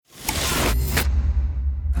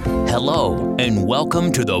Hello, and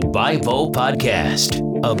welcome to the Bivo Podcast,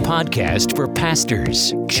 a podcast for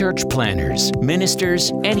pastors, church planners,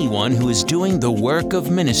 ministers, anyone who is doing the work of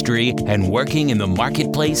ministry and working in the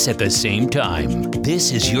marketplace at the same time.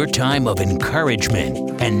 This is your time of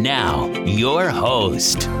encouragement. And now, your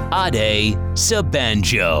host, Ade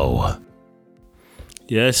Sabanjo.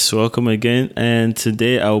 Yes, welcome again. And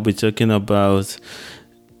today I will be talking about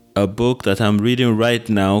a book that I'm reading right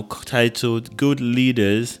now titled Good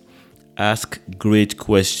Leaders Ask Great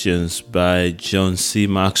Questions by John C.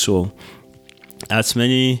 Maxwell. As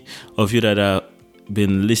many of you that have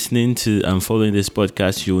been listening to and following this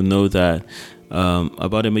podcast, you will know that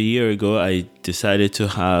about a year ago, I decided to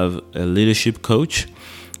have a leadership coach.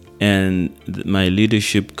 And my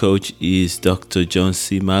leadership coach is Dr. John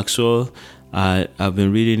C. Maxwell. I've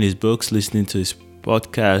been reading his books, listening to his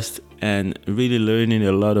podcast, and really learning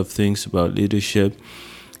a lot of things about leadership.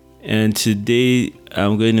 And today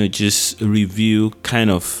I'm going to just review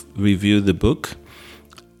the book,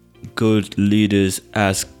 Good Leaders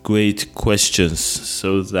Ask Great Questions,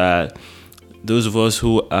 so that those of us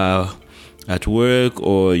who are at work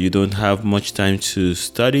or you don't have much time to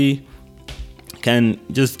study can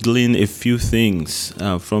just glean a few things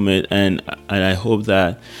from it. And I hope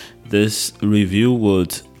that this review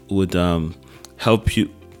would help you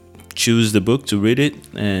choose the book to read it,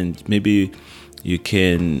 and maybe you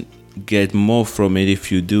can get more from it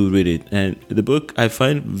if you do read it. And the book I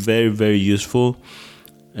find very, very useful.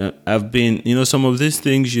 I've been, some of these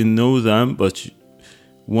things you know them, but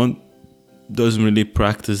one doesn't really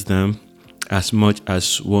practice them as much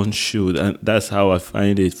as one should, and that's how I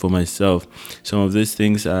find it for myself. Some of these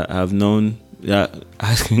things I've known,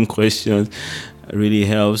 asking questions really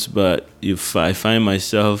helps, but if I find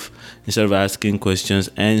myself, instead of asking questions,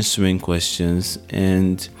 answering questions,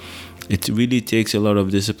 and it really takes a lot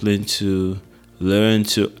of discipline to learn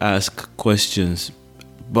to ask questions.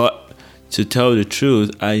 But to tell the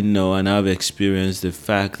truth, I know and I've experienced the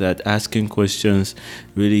fact that asking questions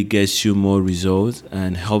really gets you more results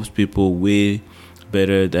and helps people way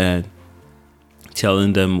better than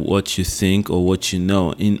telling them what you think or what you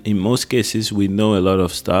know. In most cases, we know a lot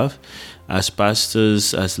of stuff. As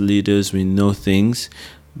pastors, as leaders, we know things,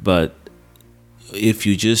 but if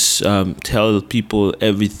you just tell people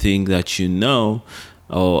everything that you know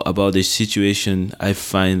or about the situation, I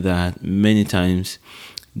find that many times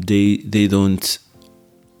they don't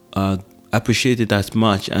appreciate it as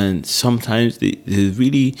much, and sometimes they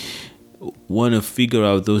really want to figure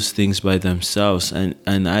out those things by themselves. And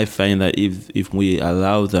I find that if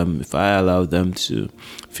I allow them to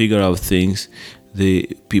figure out things, the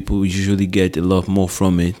people usually get a lot more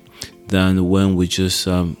from it than when we just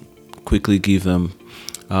quickly give them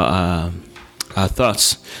our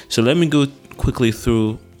thoughts. So let me go quickly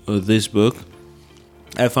through this book.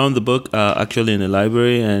 I found the book actually in the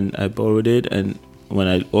library, and I borrowed it, and when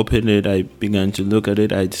I opened it, I began to look at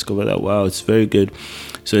it. I discovered that, wow, it's very good.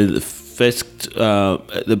 So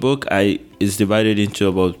the book is divided into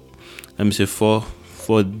about,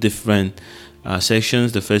 four different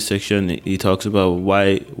sections. The first section, he talks about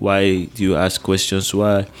why do you ask questions?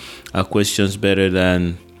 Why are questions better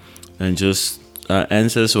than just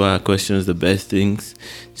answers? Why are questions the best things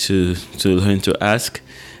to learn to ask,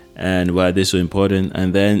 and why they're so important?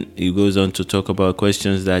 And then he goes on to talk about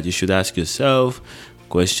questions that you should ask yourself,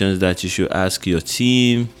 questions that you should ask your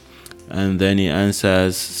team, and then he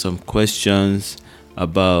answers some questions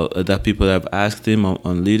about that people have asked him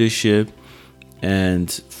on leadership.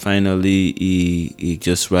 And finally, he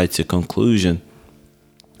just writes a conclusion.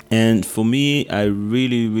 And for me, I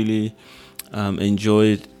really, really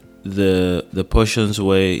enjoyed the portions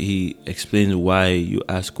where he explains why you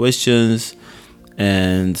ask questions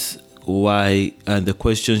and the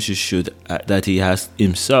questions you should that he asked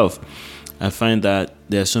himself. I find that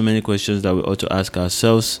there are so many questions that we ought to ask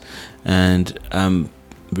ourselves, and I'm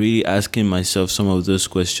really asking myself some of those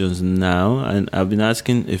questions now, and I've been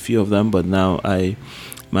asking a few of them, but now I'm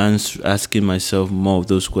asking myself more of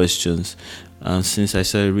those questions since I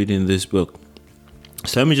started reading this book.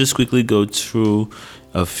 So let me just quickly go through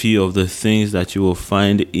a few of the things that you will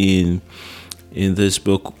find in this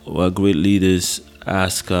book, where Good Leaders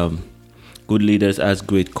Ask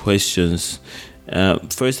Great Questions.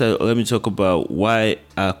 First, let me talk about why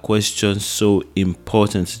are questions so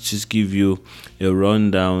important. To just give you a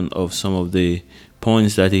rundown of some of the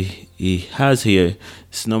points that he has here.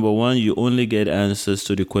 So number one, you only get answers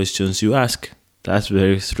to the questions you ask. That's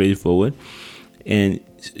very straightforward. And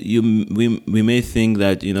we may think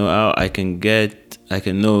that I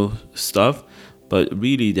can know stuff But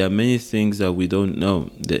really, there are many things that we don't know.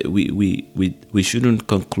 That we shouldn't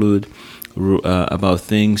conclude about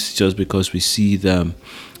things just because we see them.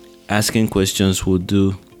 Asking questions will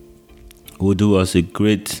do us a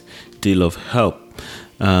great deal of help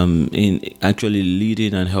in actually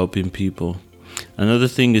leading and helping people. Another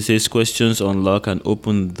thing, it says questions unlock and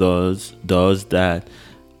open doors that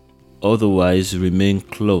otherwise remain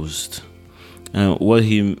closed. And what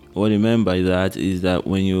he meant by that is that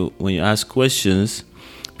when you ask questions,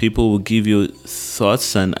 people will give you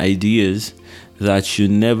thoughts and ideas that you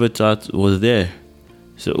never thought was there.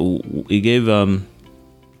 So he gave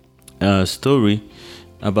a story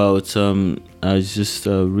about I'll just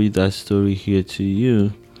read that story here to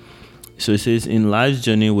you. So it says, in life's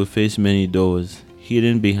journey we face many doors.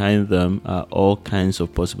 Hidden behind them are all kinds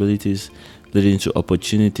of possibilities leading to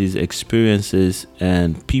opportunities, experiences,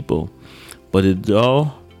 and people. But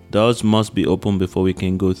the doors must be open before we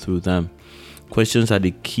can go through them. Questions are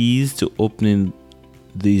the keys to opening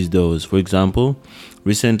these doors. For example,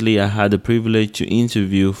 recently I had the privilege to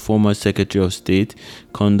interview former Secretary of State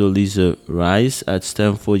Condoleezza Rice at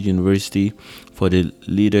Stanford University for the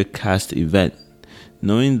LeaderCast event.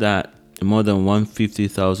 Knowing that more than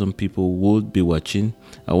 150,000 people would be watching,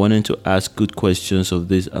 I wanted to ask good questions of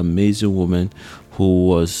this amazing woman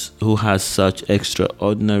who has such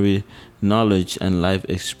extraordinary knowledge and life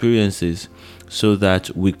experiences, so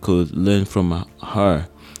that we could learn from her.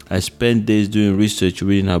 I spent days doing research,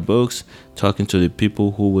 reading her books, talking to the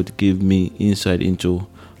people who would give me insight into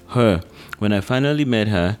her. When I finally met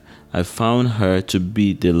her, I found her to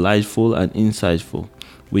be delightful and insightful.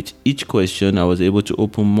 With each question, I was able to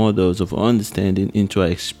open more doors of understanding into our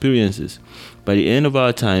experiences. By the end of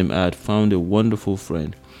our time, I had found a wonderful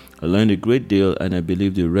friend. I learned a great deal, and I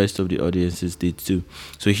believe the rest of the audiences did too.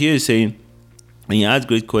 So here is saying, when you ask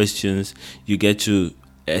great questions, you get to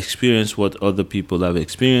experience what other people have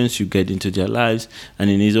experienced. You get into their lives,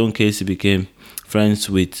 and in his own case, he became friends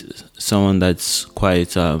with someone that's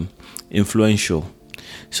quite influential.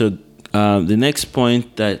 So the next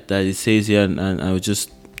point that it says here, and I will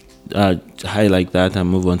just highlight that and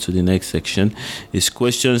move on to the next section, is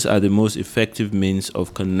questions are the most effective means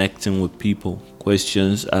of connecting with people.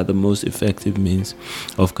 Questions are the most effective means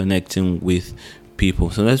of connecting with people.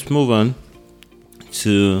 So let's move on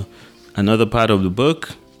to another part of the book,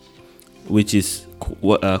 which is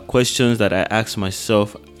questions that I ask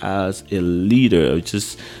myself as a leader. I'll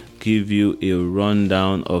just give you a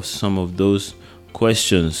rundown of some of those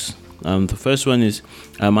questions. The first one is,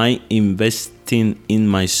 am I investing in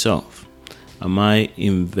myself? Am I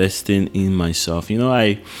investing in myself? You know,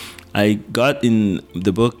 I got in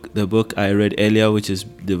the book I read earlier, which is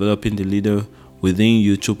Developing the Leader Within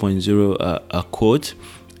You 2.0, a quote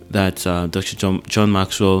that Dr. John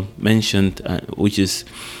Maxwell mentioned, which is,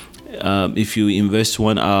 if you invest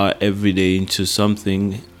 1 hour every day into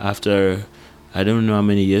something, after I don't know how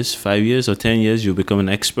many years, 5 years or 10 years, you'll become an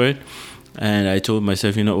expert. And I told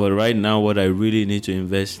myself, right now what I really need to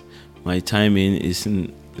invest my time in is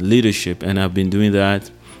in leadership. And I've been doing that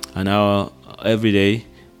an hour every day.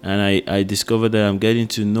 And I discovered that I'm getting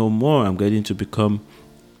to know more. I'm getting to become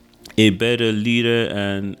a better leader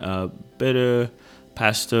and a better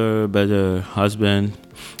pastor, better husband.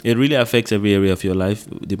 It really affects every area of your life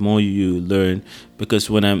the more you learn. Because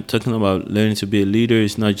when I'm talking about learning to be a leader,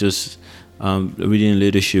 it's not just reading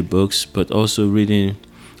leadership books, but also reading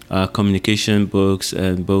communication books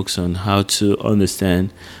and books on how to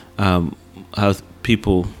understand how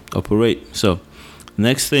people operate. So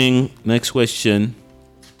next question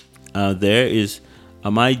there is,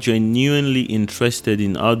 am I genuinely interested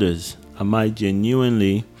in others? Am I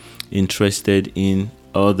genuinely interested in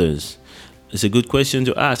others? It's a good question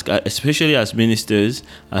to ask, especially as ministers,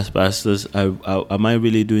 as pastors. Am I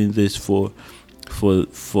really doing this for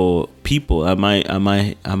people? Am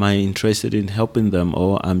I interested in helping them,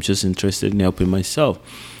 or I'm just interested in helping myself?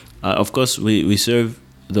 Of course, we serve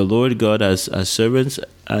the Lord God as servants,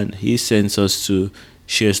 and He sends us to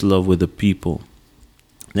share His love with the people.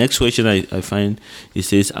 Next question I find, it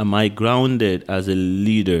says, am I grounded as a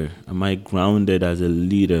leader? Am I grounded as a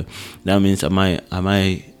leader? That means, am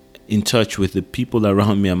I in touch with the people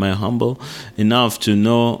around me? Am I humble enough to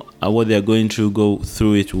know what they're going through, go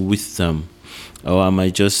through it with them? Or am I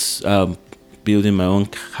just building my own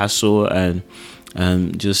castle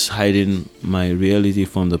and just hiding my reality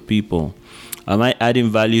from the people? Am I adding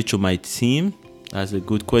value to my team? That's a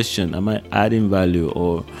good question. Am I adding value,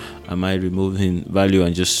 or am I removing value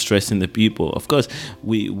and just stressing the people? Of course,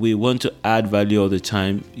 we want to add value all the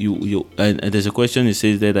time. And there's a question, it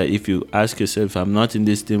says there, that if you ask yourself, I'm not in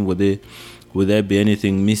this team, will Will there be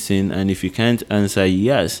anything missing? And if you can't answer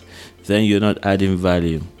yes, then you're not adding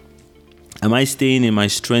value. Am I staying in my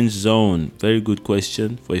strength zone? Very good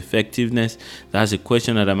question for effectiveness. That's a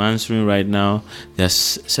question that I'm answering right now. There's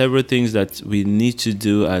several things that we need to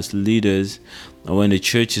do as leaders when the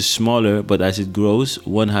church is smaller, but as it grows,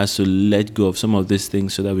 one has to let go of some of these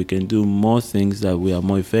things so that we can do more things that we are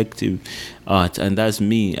more effective at. And that's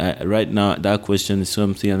me. Right now, that question is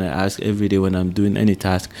something that I ask every day when I'm doing any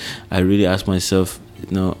task. I really ask myself,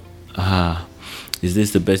 is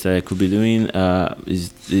this the best that I could be doing?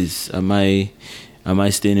 Am I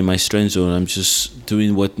staying in my strength zone? I'm just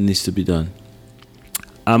doing what needs to be done.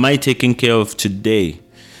 Am I taking care of today?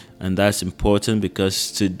 And that's important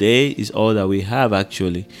because today is all that we have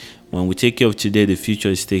actually. When we take care of today, the future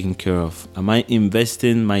is taken care of. Am I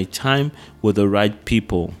investing my time with the right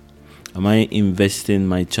people? Am I investing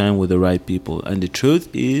my time with the right people? And the truth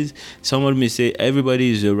is, someone may say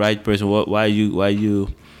everybody is the right person. Why are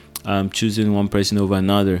you choosing one person over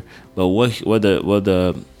another? But what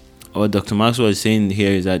Dr. Maxwell is saying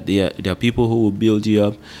here is that there are people who will build you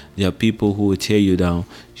up, there are people who will tear you down.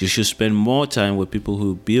 You should spend more time with people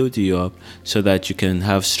who build you up so that you can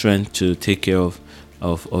have strength to take care of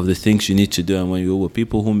the things you need to do. And when you're with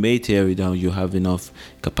people who may tear you down, you have enough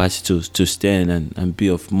capacity to stand and be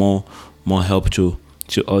of more help to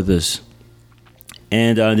others.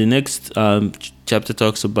 And the next chapter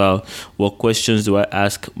talks about what questions do I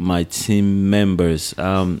ask my team members.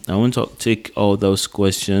 I won't take all those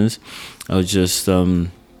questions. I'll just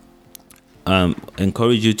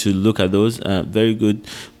encourage you to look at those. Very good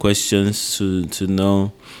questions to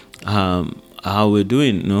know how we're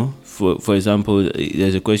doing. For example,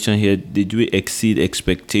 there's a question here: did we exceed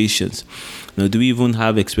expectations? Do we even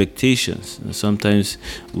have expectations? Sometimes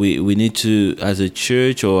we need to, as a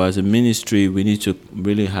church or as a ministry, we need to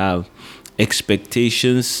really have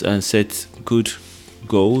expectations and set good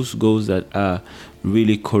goals that are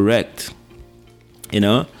really correct.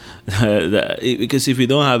 Because if we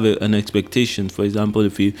don't have an expectation, for example,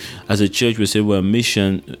 if we, as a church, we say we're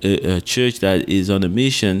a church that is on a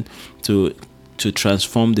mission to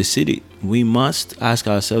transform the city, we must ask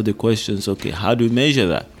ourselves the questions, okay, how do we measure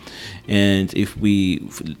that? And if we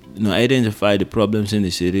identify the problems in the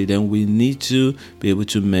city, then we need to be able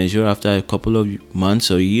to measure after a couple of months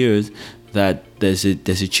or years that there's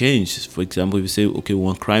a change. For example, if you say, okay, we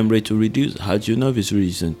want crime rate to reduce, how do you know if it's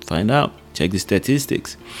reducing? Find out, check the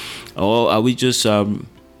statistics. Or are we just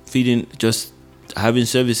just having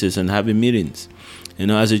services and having meetings?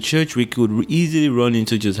 As a church, we could easily run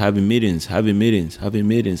into just having meetings,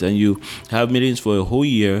 and you have meetings for a whole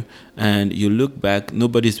year, and you look back,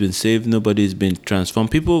 nobody's been saved, nobody's been transformed.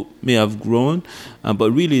 People may have grown, but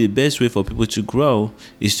really the best way for people to grow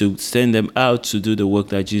is to send them out to do the work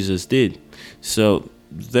that Jesus did. So,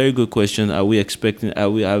 very good question. Are we exceeding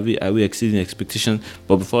expectations?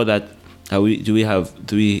 But before that, do we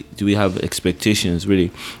have expectations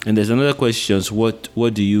really? And there's another question: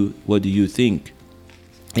 what do you think?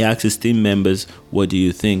 He asks his team members, what do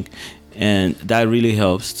you think? And that really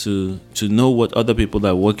helps to know what other people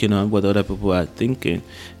are working on, what other people are thinking.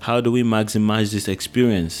 How do we maximize this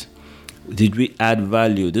experience? Did we add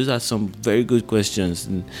value? Those are some very good questions.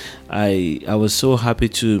 And I was so happy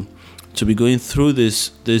to be going through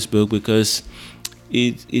this book because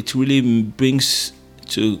it really brings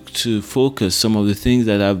to focus some of the things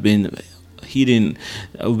that I've been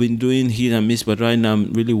doing hit and miss, but right now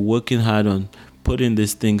I'm really working hard on putting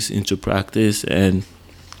these things into practice and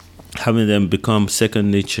having them become second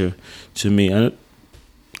nature to me.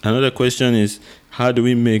 Another question is, how do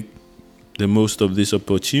we make the most of this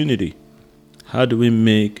opportunity? How do we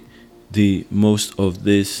make the most of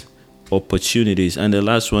these opportunities? And the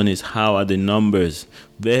last one is, how are the numbers?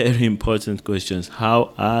 Very important questions.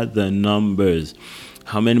 How are the numbers?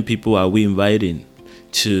 How many people are we inviting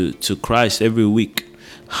to Christ every week?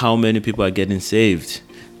 How many people are getting saved?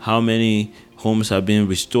 How many homes are being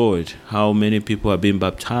restored? How many people are being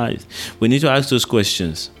baptized? We need to ask those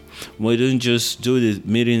questions. We don't just do the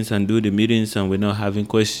meetings and we're not having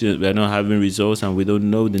questions, we're not having results, and we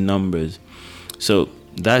don't know the numbers. So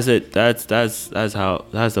that's it. That's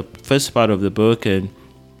the first part of the book, and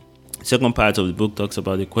second part of the book talks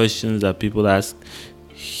about the questions that people ask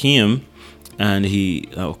him, and he,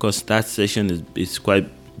 of course, that section is quite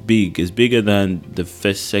big. It's bigger than the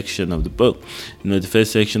first section of the book. The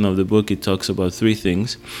first section of the book, it talks about three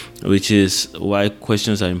things, which is why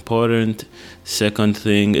questions are important. Second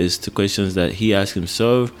thing is the questions that he asks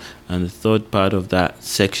himself, and the third part of that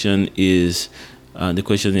section is the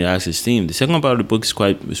question he asks his team. The second part of the book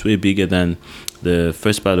is way bigger than the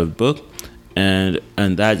first part of the book, and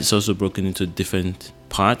that is also broken into different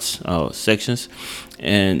parts or sections,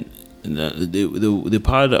 and the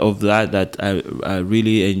part of that I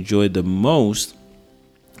really enjoyed the most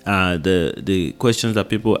are the questions that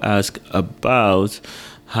people ask about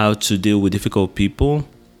how to deal with difficult people.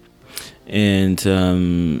 And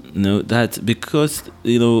that because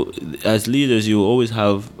as leaders you always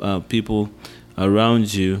have people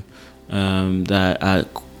around you that are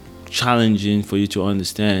challenging for you to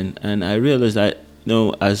understand. And I realized that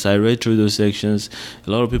as I read through those sections,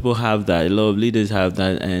 a lot of people have that, a lot of leaders have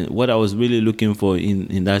that, and what I was really looking for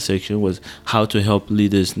in that section was how to help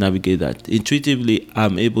leaders navigate that. Intuitively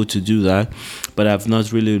I'm able to do that, but I've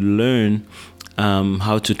not really learned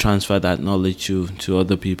how to transfer that knowledge to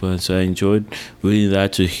other people. And so I enjoyed reading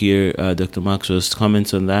that, to hear Dr. Maxwell's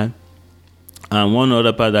comments on that. One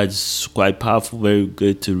other part that's quite powerful, very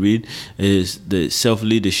good to read, is the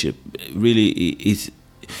self-leadership. Really, it's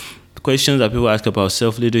questions that people ask about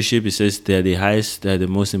self-leadership. It says they're the highest, they're the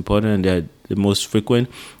most important, and they're the most frequent.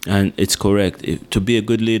 And it's correct. To be a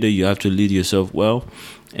good leader, you have to lead yourself well.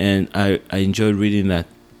 And I enjoyed reading that.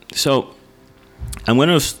 So I'm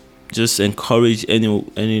going to just encourage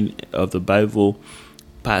any of the Bible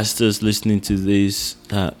pastors listening to this.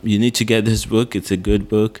 You need to get this book. It's a good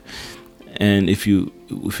book, and if you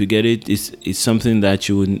get it, it's something that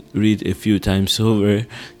you would read a few times over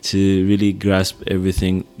to really grasp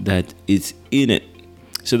everything that is in it.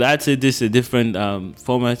 So that's it. This is a different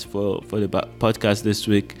format for the podcast this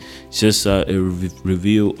week. It's just a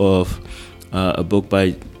review of a book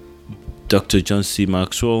by Dr. John C.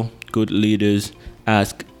 Maxwell, Good Leaders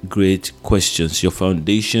Ask Great Questions, your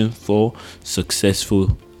foundation for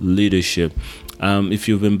successful leadership. If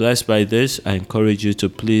you've been blessed by this, I encourage you to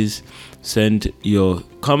please send your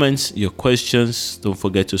comments, your questions. Don't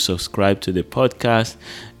forget to subscribe to the podcast,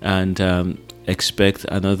 and expect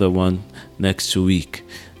another one next week.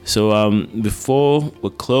 So before we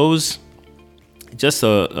close, just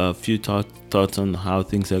a few thoughts on how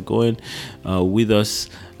things are going with us.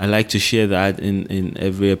 I like to share that in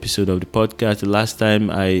every episode of the podcast. The last time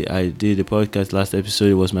I did the podcast, last episode,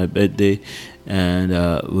 it was my birthday, and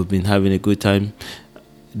we've been having a good time.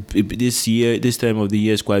 This time of the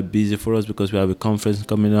year is quite busy for us because we have a conference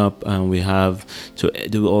coming up, and we have to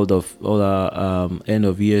do all our end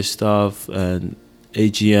of year stuff and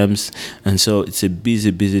AGMs, and so it's a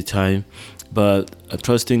busy time. But I'm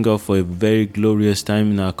trusting God for a very glorious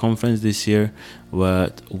time in our conference this year.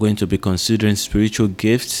 We're going to be considering spiritual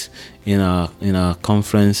gifts in our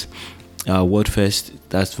conference, WordFest.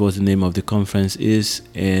 That's what the name of the conference is.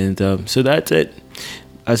 And so that's it.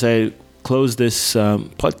 As I close this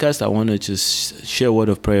podcast, I want to just share a word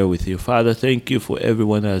of prayer with you. Father, thank you for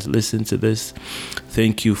everyone that has listened to this.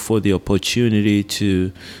 Thank you for the opportunity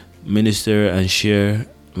to minister and share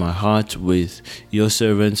my heart with your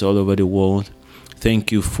servants all over the world.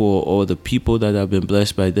 Thank you for all the people that have been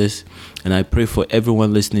blessed by this. And I pray for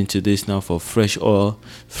everyone listening to this now for fresh oil,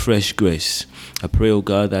 fresh grace. I pray, oh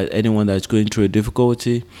God, that anyone that's going through a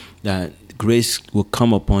difficulty, that grace will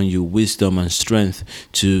come upon you, wisdom and strength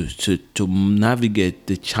to navigate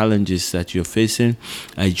the challenges that you're facing.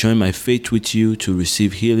 I join my faith with you to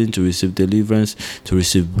receive healing, to receive deliverance, to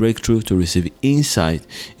receive breakthrough, to receive insight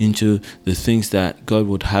into the things that God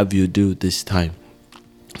would have you do this time.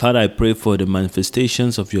 Father, I pray for the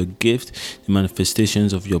manifestations of your gift, the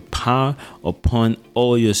manifestations of your power upon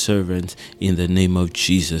all your servants in the name of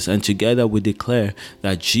Jesus. And together we declare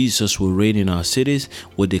that Jesus will reign in our cities.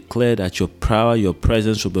 We declare that your power, your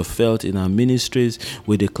presence will be felt in our ministries.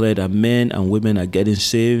 We declare that men and women are getting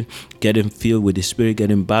saved, getting filled with the Spirit,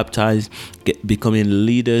 getting baptized, becoming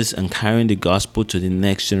leaders and carrying the gospel to the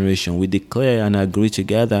next generation. We declare and agree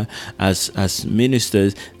together as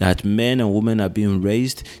ministers that men and women are being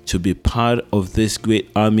raised to be part of this great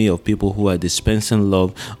army of people who are dispensing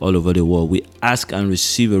love all over the world. We ask and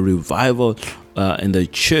receive a revival in the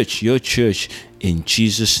church, your church. In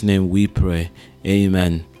Jesus' name we pray.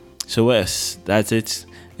 Amen. So yes, that's it.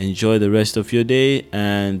 Enjoy the rest of your day,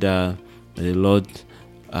 and may the Lord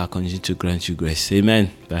continue to grant you grace.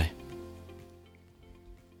 Amen. Bye.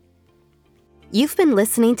 You've been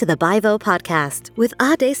listening to the Bivo Podcast with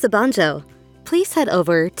Ade Sabanjo. Please head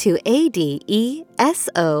over to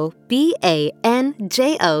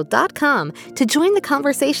adesobanjo.com to join the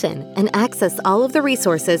conversation and access all of the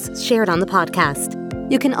resources shared on the podcast.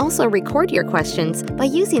 You can also record your questions by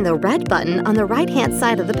using the red button on the right-hand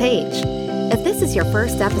side of the page. If this is your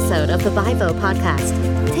first episode of the Bivo Podcast,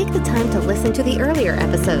 take the time to listen to the earlier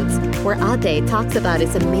episodes where Ade talks about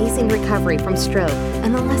his amazing recovery from stroke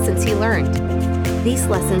and the lessons he learned. These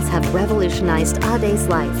lessons have revolutionized Ade's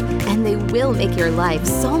life, and they will make your life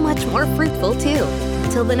so much more fruitful too.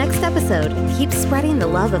 Till the next episode, keep spreading the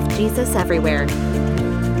love of Jesus everywhere.